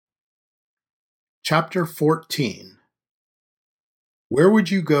Chapter 14. Where would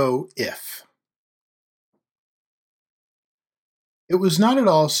you go if? It was not at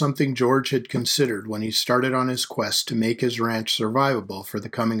all something George had considered when he started on his quest to make his ranch survivable for the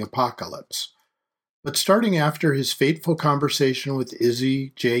coming apocalypse. But starting after his fateful conversation with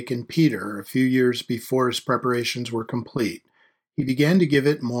Izzy, Jake, and Peter a few years before his preparations were complete, he began to give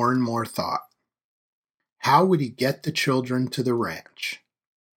it more and more thought. How would he get the children to the ranch?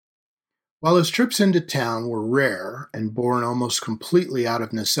 While his trips into town were rare and born almost completely out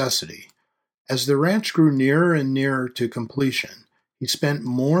of necessity, as the ranch grew nearer and nearer to completion, he spent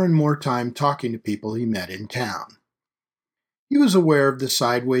more and more time talking to people he met in town. He was aware of the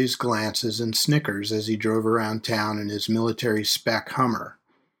sideways glances and snickers as he drove around town in his military spec Hummer.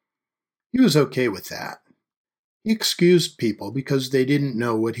 He was okay with that. He excused people because they didn't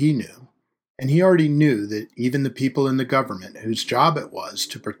know what he knew. And he already knew that even the people in the government whose job it was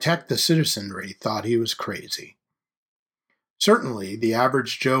to protect the citizenry thought he was crazy. Certainly, the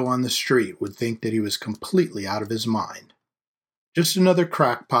average Joe on the street would think that he was completely out of his mind. Just another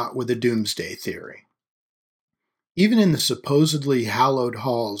crackpot with a doomsday theory. Even in the supposedly hallowed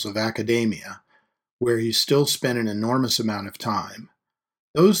halls of academia, where he still spent an enormous amount of time,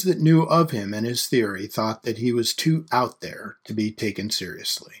 those that knew of him and his theory thought that he was too out there to be taken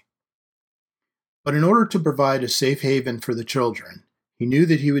seriously. But in order to provide a safe haven for the children, he knew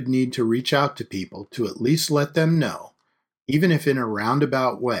that he would need to reach out to people to at least let them know, even if in a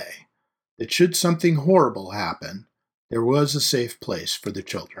roundabout way, that should something horrible happen, there was a safe place for the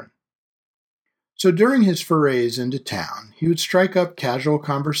children. So during his forays into town, he would strike up casual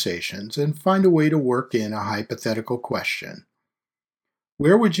conversations and find a way to work in a hypothetical question.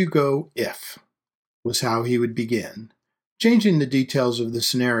 Where would you go if? Was how he would begin, changing the details of the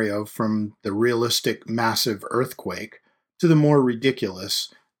scenario from the realistic massive earthquake to the more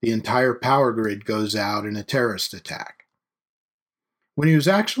ridiculous, the entire power grid goes out in a terrorist attack. When he was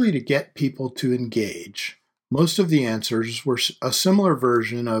actually to get people to engage, most of the answers were a similar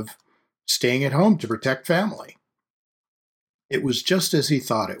version of staying at home to protect family. It was just as he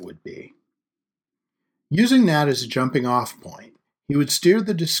thought it would be. Using that as a jumping off point, he would steer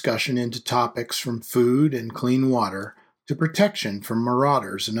the discussion into topics from food and clean water to protection from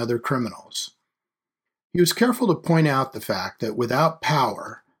marauders and other criminals. He was careful to point out the fact that without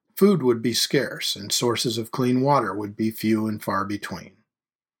power, food would be scarce and sources of clean water would be few and far between.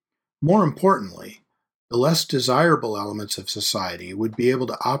 More importantly, the less desirable elements of society would be able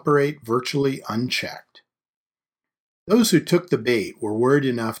to operate virtually unchecked. Those who took the bait were worried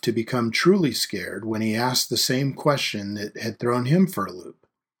enough to become truly scared when he asked the same question that had thrown him for a loop.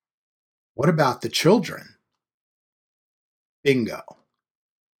 What about the children? Bingo.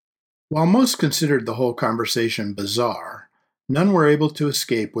 While most considered the whole conversation bizarre, none were able to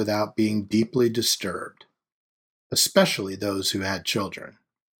escape without being deeply disturbed, especially those who had children.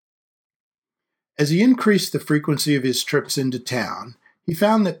 As he increased the frequency of his trips into town, he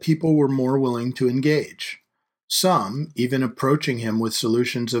found that people were more willing to engage, some even approaching him with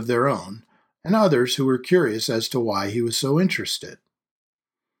solutions of their own, and others who were curious as to why he was so interested.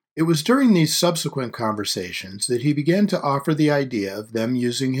 It was during these subsequent conversations that he began to offer the idea of them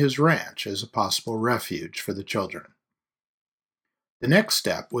using his ranch as a possible refuge for the children. The next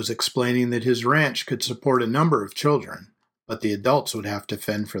step was explaining that his ranch could support a number of children, but the adults would have to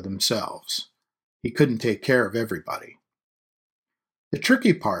fend for themselves. He couldn't take care of everybody. The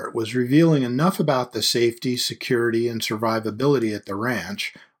tricky part was revealing enough about the safety, security, and survivability at the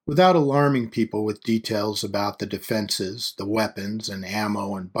ranch without alarming people with details about the defenses, the weapons and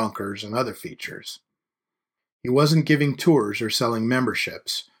ammo and bunkers and other features. He wasn't giving tours or selling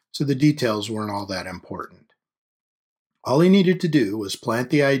memberships, so the details weren't all that important. All he needed to do was plant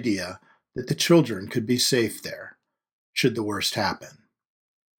the idea that the children could be safe there, should the worst happen.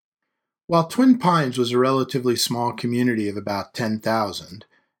 While Twin Pines was a relatively small community of about 10,000,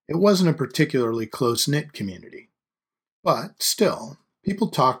 it wasn't a particularly close-knit community. But still, people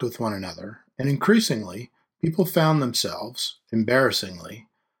talked with one another, and increasingly, people found themselves, embarrassingly,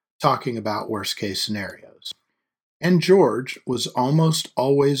 talking about worst-case scenarios. And George was almost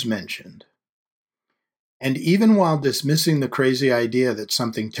always mentioned. And even while dismissing the crazy idea that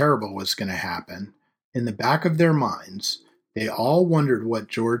something terrible was going to happen, in the back of their minds, they all wondered what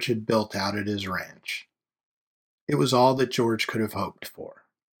George had built out at his ranch. It was all that George could have hoped for.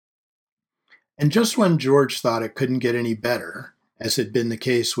 And just when George thought it couldn't get any better, as had been the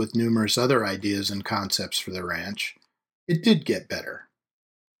case with numerous other ideas and concepts for the ranch, it did get better.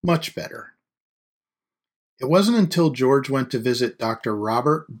 Much better. It wasn't until George went to visit Dr.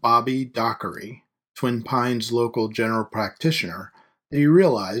 Robert Bobby Dockery, Twin Pines' local general practitioner, that he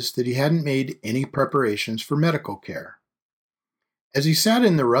realized that he hadn't made any preparations for medical care. As he sat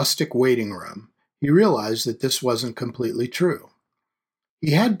in the rustic waiting room, he realized that this wasn't completely true.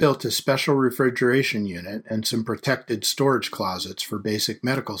 He had built a special refrigeration unit and some protected storage closets for basic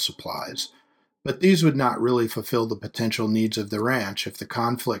medical supplies, but these would not really fulfill the potential needs of the ranch if the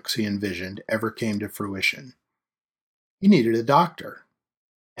conflicts he envisioned ever came to fruition. He needed a doctor,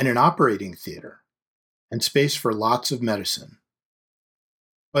 and an operating theater, and space for lots of medicine.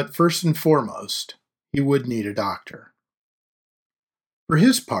 But first and foremost, he would need a doctor. For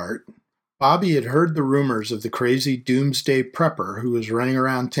his part, Bobby had heard the rumors of the crazy doomsday prepper who was running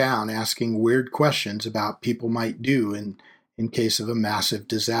around town asking weird questions about people might do in case of a massive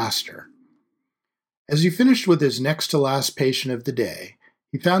disaster. As he finished with his next-to-last patient of the day,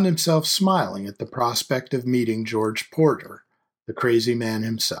 he found himself smiling at the prospect of meeting George Porter, the crazy man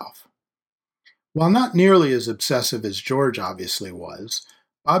himself. While not nearly as obsessive as George obviously was,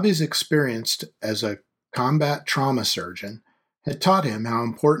 Bobby's experience as a combat trauma surgeon had taught him how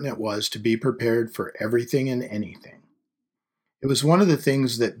important it was to be prepared for everything and anything. It was one of the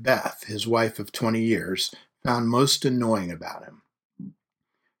things that Beth, his wife of 20 years, found most annoying about him.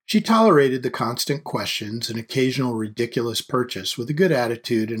 She tolerated the constant questions and occasional ridiculous purchase with a good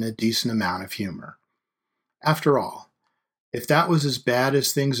attitude and a decent amount of humor. After all, if that was as bad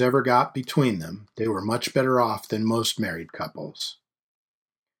as things ever got between them, they were much better off than most married couples.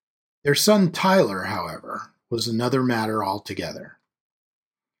 Their son Tyler, however, was another matter altogether.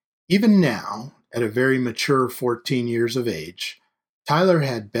 Even now, at a very mature 14 years of age, Tyler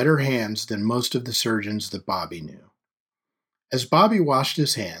had better hands than most of the surgeons that Bobby knew. As Bobby washed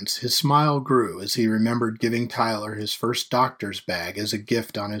his hands, his smile grew as he remembered giving Tyler his first doctor's bag as a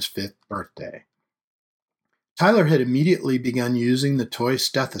gift on his 5th birthday. Tyler had immediately begun using the toy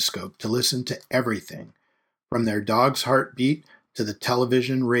stethoscope to listen to everything, from their dog's heartbeat to the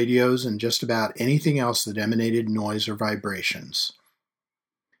television, radios, and just about anything else that emanated noise or vibrations.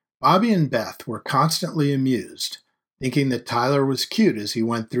 Bobby and Beth were constantly amused, thinking that Tyler was cute as he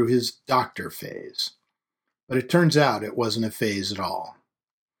went through his doctor phase. But it turns out it wasn't a phase at all.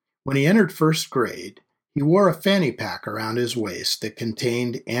 When he entered 1st grade, he wore a fanny pack around his waist that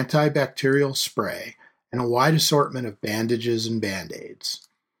contained antibacterial spray and a wide assortment of bandages and Band-Aids.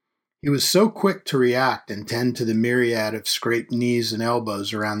 He was so quick to react and tend to the myriad of scraped knees and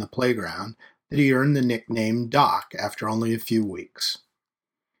elbows around the playground that he earned the nickname Doc after only a few weeks.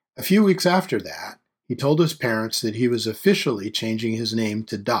 A few weeks after that, he told his parents that he was officially changing his name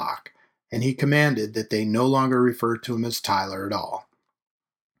to Doc, and he commanded that they no longer refer to him as Tyler at all.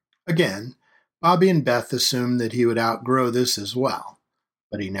 Again, Bobby and Beth assumed that he would outgrow this as well,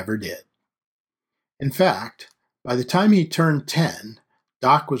 but he never did. In fact, by the time he turned 10,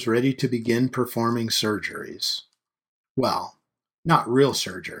 Doc was ready to begin performing surgeries. Well, not real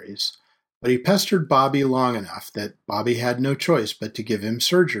surgeries, but he pestered Bobby long enough that Bobby had no choice but to give him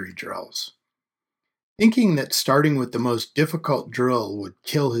surgery drills. Thinking that starting with the most difficult drill would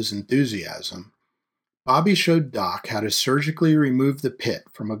kill his enthusiasm, Bobby showed Doc how to surgically remove the pit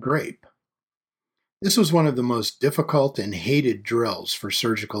from a grape. This was one of the most difficult and hated drills for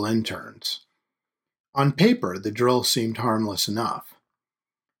surgical interns. On paper, the drill seemed harmless enough.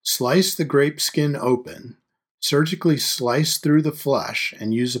 Slice the grape skin open, surgically slice through the flesh,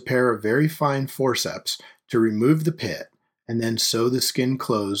 and use a pair of very fine forceps to remove the pit, and then sew the skin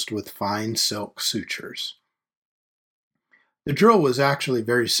closed with fine silk sutures. The drill was actually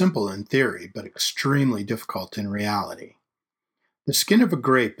very simple in theory, but extremely difficult in reality. The skin of a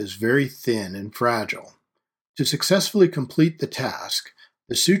grape is very thin and fragile. To successfully complete the task,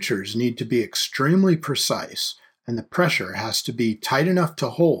 the sutures need to be extremely precise, and the pressure has to be tight enough to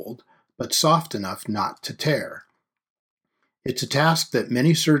hold, but soft enough not to tear. It's a task that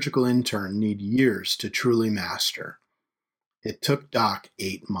many surgical interns need years to truly master. It took Doc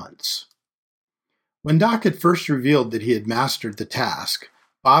 8 months. When Doc had first revealed that he had mastered the task,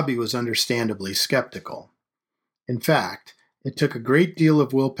 Bobby was understandably skeptical. In fact, it took a great deal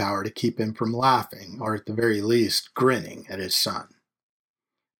of willpower to keep him from laughing, or at the very least, grinning at his son.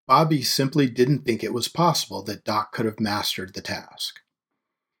 Bobby simply didn't think it was possible that Doc could have mastered the task.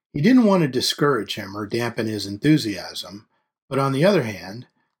 He didn't want to discourage him or dampen his enthusiasm, but on the other hand,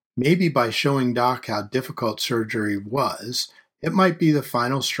 maybe by showing Doc how difficult surgery was, it might be the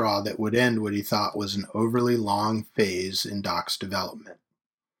final straw that would end what he thought was an overly long phase in Doc's development.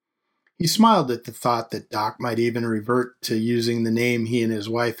 He smiled at the thought that Doc might even revert to using the name he and his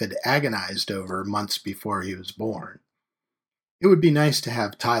wife had agonized over months before he was born. It would be nice to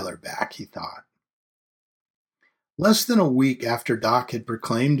have Tyler back, he thought. Less than a week after Doc had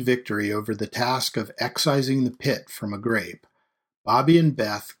proclaimed victory over the task of excising the pit from a grape, Bobby and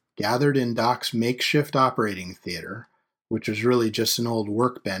Beth gathered in Doc's makeshift operating theater, which was really just an old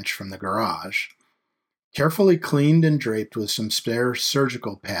workbench from the garage, carefully cleaned and draped with some spare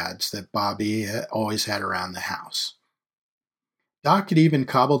surgical pads that Bobby always had around the house. Doc had even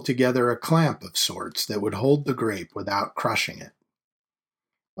cobbled together a clamp of sorts that would hold the grape without crushing it.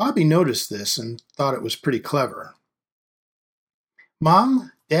 Bobby noticed this and thought it was pretty clever.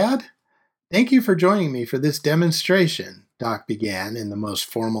 "Mom, Dad, thank you for joining me for this demonstration," Doc began in the most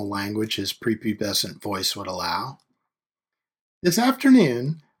formal language his prepubescent voice would allow. "This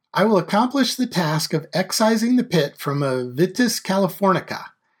afternoon, I will accomplish the task of excising the pit from a Vitis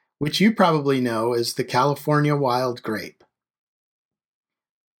californica, which you probably know as the California wild grape."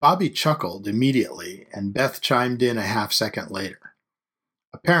 Bobby chuckled immediately, and Beth chimed in a half-second later.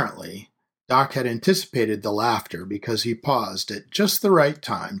 Apparently, Doc had anticipated the laughter because he paused at just the right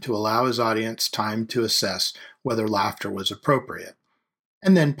time to allow his audience time to assess whether laughter was appropriate,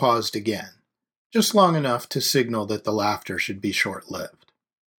 and then paused again, just long enough to signal that the laughter should be short-lived.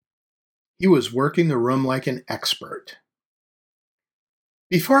 He was working the room like an expert.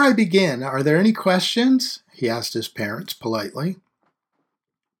 "Before I begin, are there any questions?" he asked his parents politely.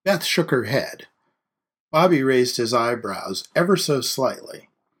 Beth shook her head. Bobby raised his eyebrows ever so slightly,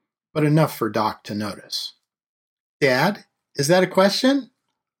 but enough for Doc to notice. "Dad, is that a question?"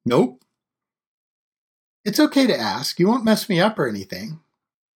 "Nope." "It's okay to ask. You won't mess me up or anything."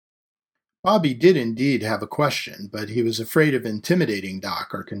 Bobby did indeed have a question, but he was afraid of intimidating Doc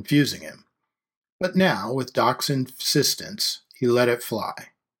or confusing him. But now, with Doc's insistence, he let it fly.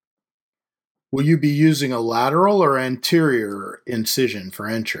 "Will you be using a lateral or anterior incision for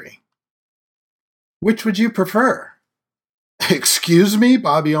entry?" "Which would you prefer?" "Excuse me?"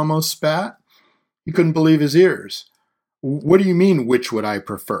 Bobby almost spat. He couldn't believe his ears. "What do you mean, which would I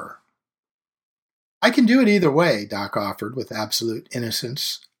prefer?" "I can do it either way," Doc offered with absolute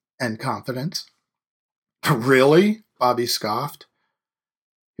innocence and confidence. "Really?" Bobby scoffed.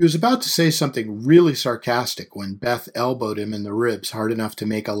 He was about to say something really sarcastic when Beth elbowed him in the ribs hard enough to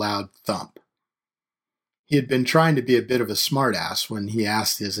make a loud thump. He had been trying to be a bit of a smartass when he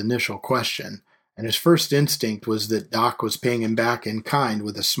asked his initial question, and his first instinct was that Doc was paying him back in kind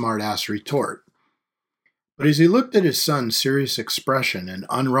with a smartass retort. But as he looked at his son's serious expression and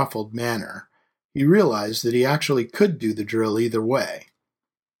unruffled manner, he realized that he actually could do the drill either way.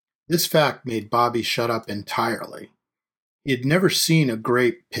 This fact made Bobby shut up entirely. He had never seen a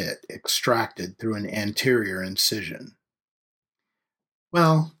grape pit extracted through an anterior incision.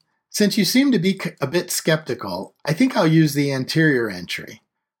 "Well, since you seem to be a bit skeptical, I think I'll use the anterior entry.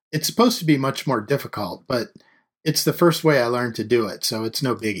 It's supposed to be much more difficult, but it's the first way I learned to do it, so it's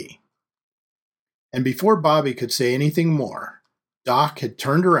no biggie." And before Bobby could say anything more, Doc had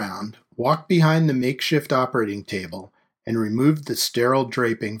turned around, walked behind the makeshift operating table, and removed the sterile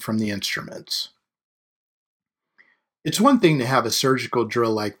draping from the instruments. It's one thing to have a surgical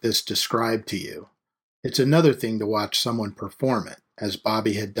drill like this described to you. It's another thing to watch someone perform it, as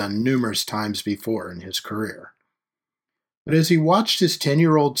Bobby had done numerous times before in his career. But as he watched his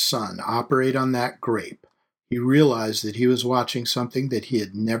 10-year-old son operate on that grape, he realized that he was watching something that he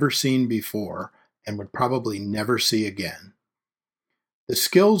had never seen before and would probably never see again. The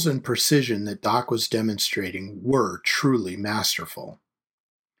skills and precision that Doc was demonstrating were truly masterful.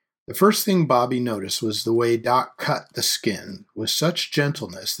 The first thing Bobby noticed was the way Doc cut the skin with such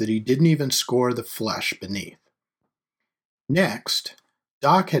gentleness that he didn't even score the flesh beneath. Next,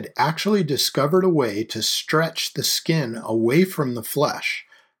 Doc had actually discovered a way to stretch the skin away from the flesh,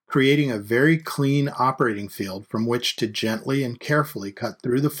 creating a very clean operating field from which to gently and carefully cut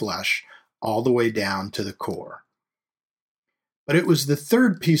through the flesh all the way down to the core. But it was the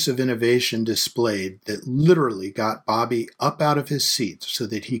third piece of innovation displayed that literally got Bobby up out of his seat so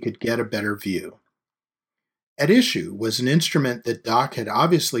that he could get a better view. At issue was an instrument that Doc had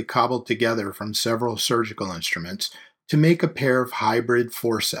obviously cobbled together from several surgical instruments to make a pair of hybrid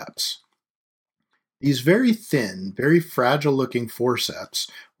forceps. These very thin, very fragile-looking forceps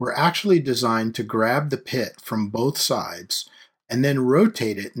were actually designed to grab the pit from both sides and then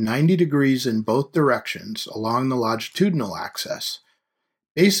rotate it 90 degrees in both directions along the longitudinal axis,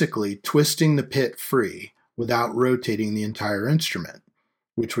 basically twisting the pit free without rotating the entire instrument,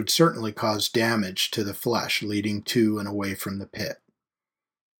 which would certainly cause damage to the flesh leading to and away from the pit.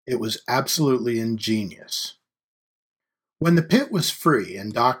 It was absolutely ingenious. When the pit was free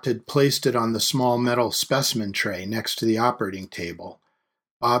and Doc had placed it on the small metal specimen tray next to the operating table,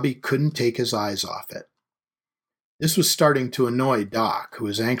 Bobby couldn't take his eyes off it. This was starting to annoy Doc, who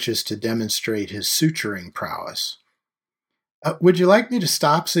was anxious to demonstrate his suturing prowess. Would you like me to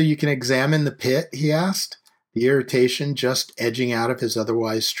stop so you can examine the pit?" he asked. the irritation just edging out of his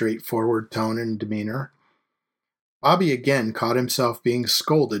otherwise straightforward tone and demeanor. Bobby again caught himself being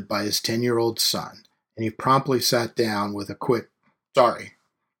scolded by his 10-year-old son, and he promptly sat down with a quick, "Sorry."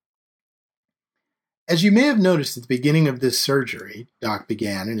 "As you may have noticed at the beginning of this surgery," Doc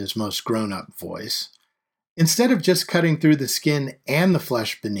began in his most grown-up voice, "instead of just cutting through the skin and the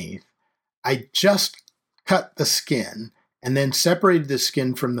flesh beneath, I just cut the skin and then separated the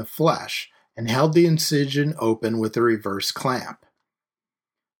skin from the flesh and held the incision open with a reverse clamp."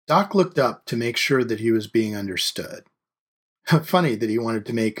 Doc looked up to make sure that he was being understood. Funny that he wanted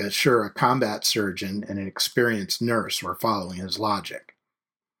to make sure a combat surgeon and an experienced nurse were following his logic.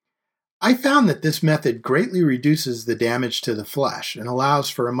 "I found that this method greatly reduces the damage to the flesh and allows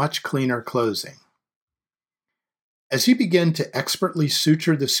for a much cleaner closing." As he began to expertly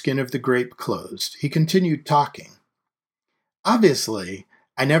suture the skin of the grape closed, he continued talking. "Obviously,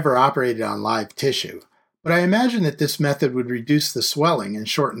 I never operated on live tissue, but I imagine that this method would reduce the swelling and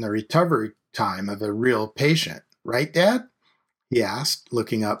shorten the recovery time of a real patient. Right, Dad?" he asked,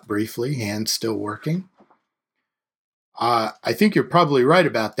 looking up briefly, hands still working. I think you're probably right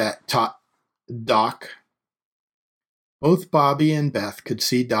about that, Doc." Both Bobby and Beth could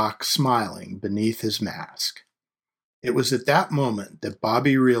see Doc smiling beneath his mask. It was at that moment that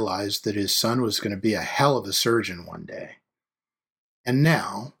Bobby realized that his son was going to be a hell of a surgeon one day. And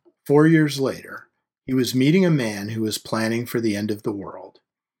now, 4 years later, he was meeting a man who was planning for the end of the world.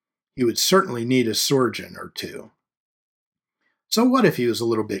 He would certainly need a surgeon or two. So what if he was a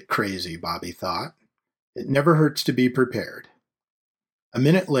little bit crazy, Bobby thought. It never hurts to be prepared. A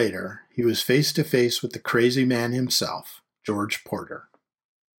minute later, he was face to face with the crazy man himself, George Porter.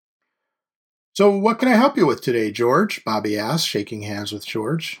 "So what can I help you with today, George?" Bobby asked, shaking hands with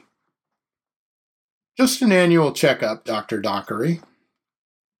George. "Just an annual checkup, Dr. Dockery."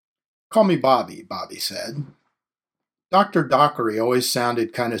 "Call me Bobby," Bobby said. "Dr. Dockery always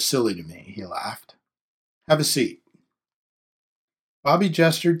sounded kind of silly to me," he laughed. "Have a seat." Bobby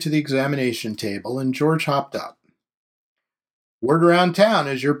gestured to the examination table, and George hopped up. "Word around town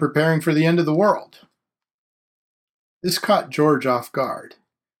is you're preparing for the end of the world." This caught George off guard.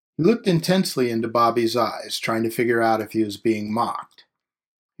 He looked intensely into Bobby's eyes, trying to figure out if he was being mocked.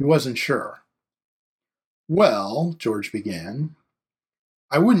 He wasn't sure. "Well," George began,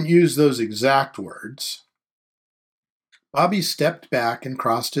 "I wouldn't use those exact words." Bobby stepped back and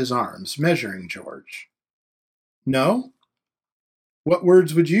crossed his arms, measuring George. "No? What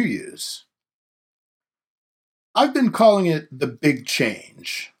words would you use?" "I've been calling it the big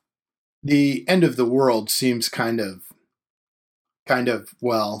change. The end of the world seems kind of,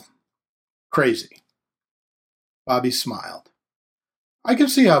 well, crazy." Bobby smiled. "I can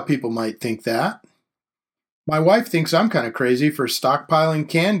see how people might think that. My wife thinks I'm kind of crazy for stockpiling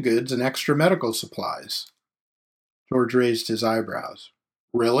canned goods and extra medical supplies." George raised his eyebrows.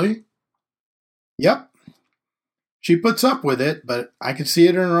 "Really?" "Yep. She puts up with it, but I can see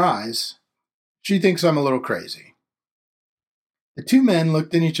it in her eyes. She thinks I'm a little crazy." The two men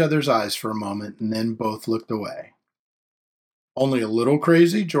looked in each other's eyes for a moment and then both looked away. "Only a little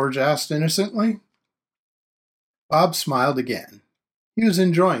crazy?" George asked innocently. Bob smiled again. He was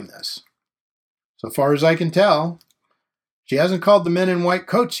enjoying this. "So far as I can tell, she hasn't called the men in white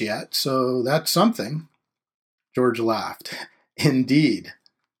coats yet, so that's something." George laughed. "Indeed.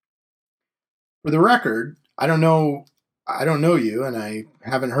 For the record, I don't know you, and I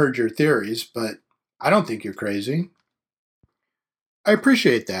haven't heard your theories, but I don't think you're crazy." "I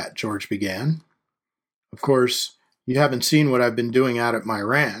appreciate that," George began. "Of course, you haven't seen what I've been doing out at my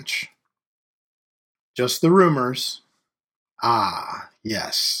ranch." "Just the rumors." "Ah,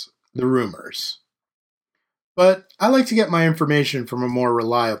 yes, the rumors. But I like to get my information from a more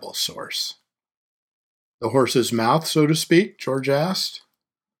reliable source." "The horse's mouth, so to speak?" George asked.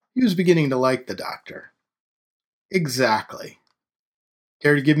 He was beginning to like the doctor. "Exactly.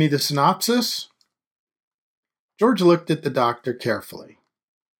 Care to give me the synopsis?" George looked at the doctor carefully.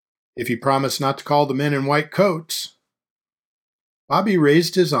 "If you promise not to call the men in white coats." Bobby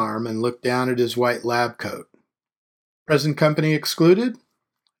raised his arm and looked down at his white lab coat. "Present company excluded?"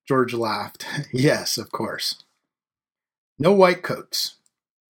 George laughed. "Yes, of course." "No white coats.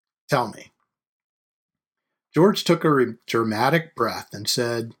 Tell me." George took a dramatic breath and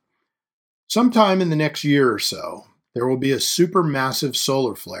said, "Sometime in the next year or so, there will be a supermassive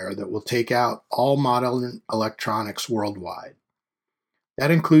solar flare that will take out all modern electronics worldwide.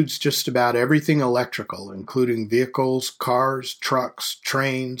 That includes just about everything electrical, including vehicles, cars, trucks,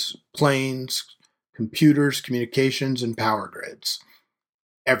 trains, planes, computers, communications, and power grids.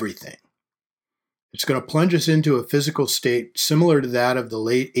 Everything. It's going to plunge us into a physical state similar to that of the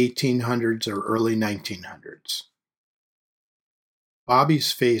late 1800s or early 1900s.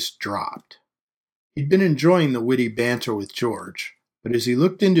 Bobby's face dropped. He'd been enjoying the witty banter with George, but as he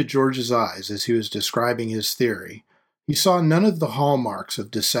looked into George's eyes as he was describing his theory, he saw none of the hallmarks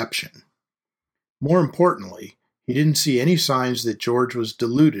of deception. More importantly, he didn't see any signs that George was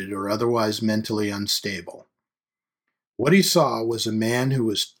deluded or otherwise mentally unstable. What he saw was a man who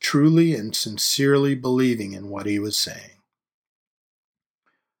was truly and sincerely believing in what he was saying.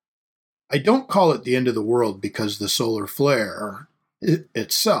 I don't call it the end of the world because the solar flare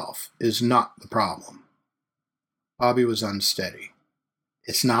itself is not the problem. Bobby was unsteady.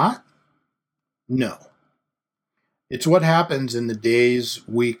 It's not? No. It's what happens in the days,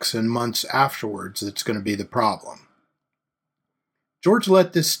 weeks, and months afterwards that's going to be the problem. George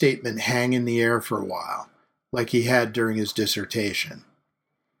let this statement hang in the air for a while, like he had during his dissertation.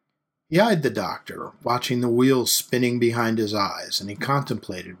 He eyed the doctor, watching the wheels spinning behind his eyes, and he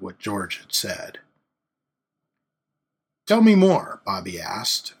contemplated what George had said. "Tell me more," Bobby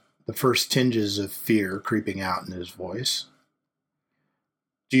asked, the first tinges of fear creeping out in his voice.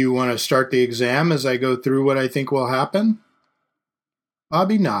 "Do you want to start the exam as I go through what I think will happen?"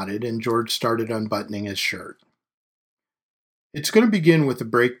 Bobby nodded, and George started unbuttoning his shirt. "It's going to begin with a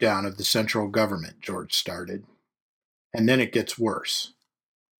breakdown of the central government," George started. "And then it gets worse.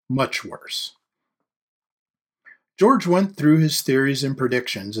 Much worse." George went through his theories and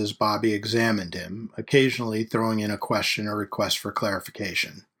predictions as Bobby examined him, occasionally throwing in a question or request for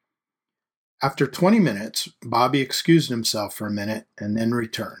clarification. After 20 minutes, Bobby excused himself for a minute and then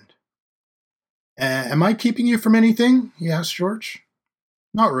returned. "Am I keeping you from anything?" he asked George.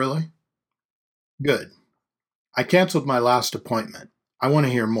 "Not really." "Good. I canceled my last appointment. I want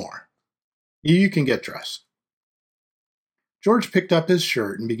to hear more. You can get dressed." George picked up his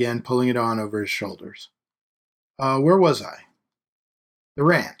shirt and began pulling it on over his shoulders. Where was I?" "The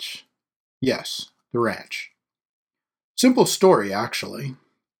ranch." "Yes, the ranch. Simple story, actually.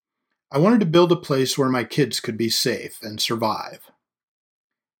 I wanted to build a place where my kids could be safe and survive.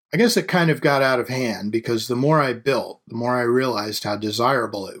 I guess it kind of got out of hand because the more I built, the more I realized how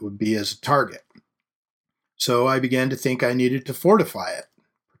desirable it would be as a target. So I began to think I needed to fortify it,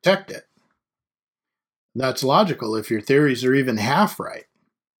 protect it. That's logical if your theories are even half right."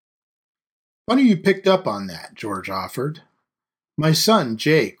 "Funny you picked up on that," George offered. "My son,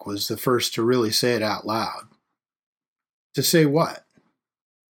 Jake, was the first to really say it out loud." "To say what?"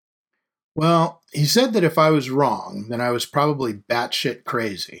 "Well, he said that if I was wrong, then I was probably batshit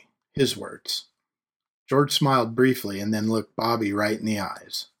crazy." His words. George smiled briefly and then looked Bobby right in the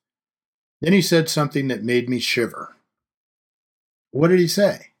eyes. Then he said something that made me shiver. "What did he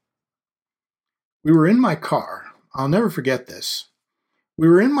say?" "We were in my car. I'll never forget this. We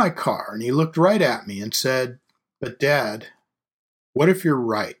were in my car, and he looked right at me and said, 'But Dad, what if you're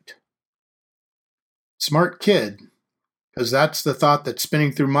right?' Smart kid, because that's the thought that's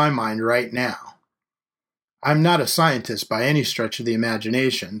spinning through my mind right now. I'm not a scientist by any stretch of the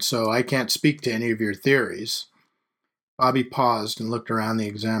imagination, so I can't speak to any of your theories." Bobby paused and looked around the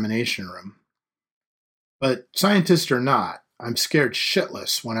examination room. "But scientist or not, I'm scared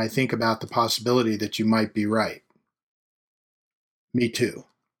shitless when I think about the possibility that you might be right." "Me too."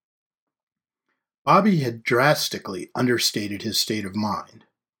 Bobby had drastically understated his state of mind.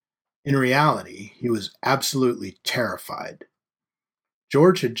 In reality, he was absolutely terrified.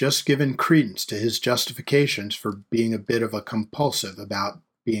 George had just given credence to his justifications for being a bit of a compulsive about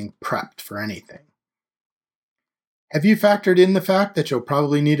being prepped for anything. "Have you factored in the fact that you'll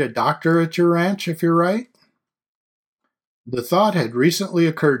probably need a doctor at your ranch if you're right?" "The thought had recently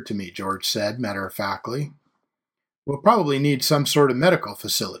occurred to me," George said, matter-of-factly. "We'll probably need some sort of medical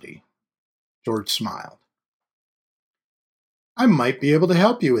facility." George smiled. "I might be able to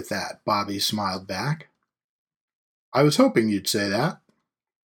help you with that," Bobby smiled back. "I was hoping you'd say that.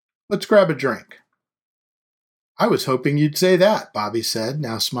 Let's grab a drink." "I was hoping you'd say that," Bobby said,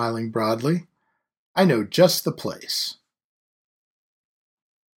 now smiling broadly. "I know just the place."